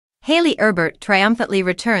Hayley Erbert triumphantly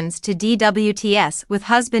returns to DWTS with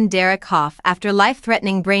husband Derek Hough after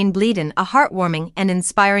life-threatening brain bleeding. A heartwarming and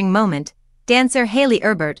inspiring moment, dancer Hayley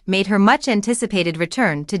Erbert made her much-anticipated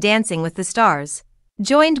return to Dancing with the Stars,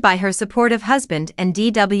 joined by her supportive husband and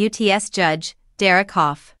DWTS judge, Derek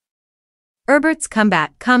Hough. Erbert's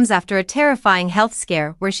comeback comes after a terrifying health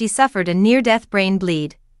scare where she suffered a near-death brain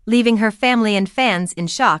bleed, leaving her family and fans in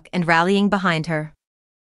shock and rallying behind her.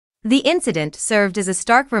 The incident served as a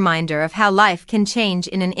stark reminder of how life can change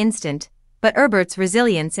in an instant, but Erbert's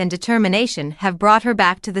resilience and determination have brought her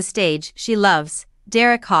back to the stage she loves.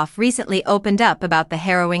 Derek Hough recently opened up about the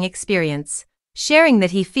harrowing experience, sharing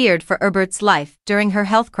that he feared for Erbert's life during her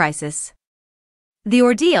health crisis. The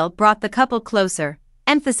ordeal brought the couple closer,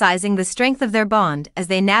 emphasizing the strength of their bond as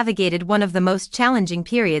they navigated one of the most challenging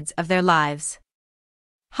periods of their lives.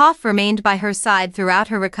 Hough remained by her side throughout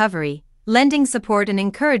her recovery, lending support and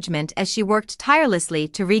encouragement as she worked tirelessly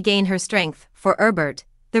to regain her strength. For Erbert,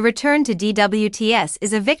 the return to DWTS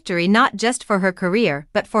is a victory not just for her career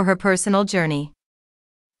but for her personal journey.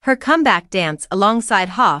 Her comeback dance alongside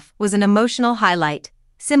Hough was an emotional highlight,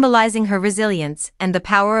 symbolizing her resilience and the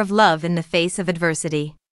power of love in the face of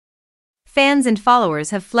adversity. Fans and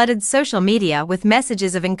followers have flooded social media with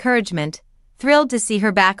messages of encouragement, thrilled to see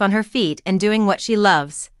her back on her feet and doing what she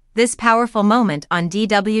loves. This powerful moment on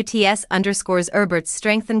DWTS underscores Erbert's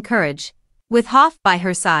strength and courage, with Hough by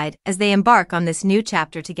her side as they embark on this new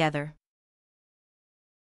chapter together.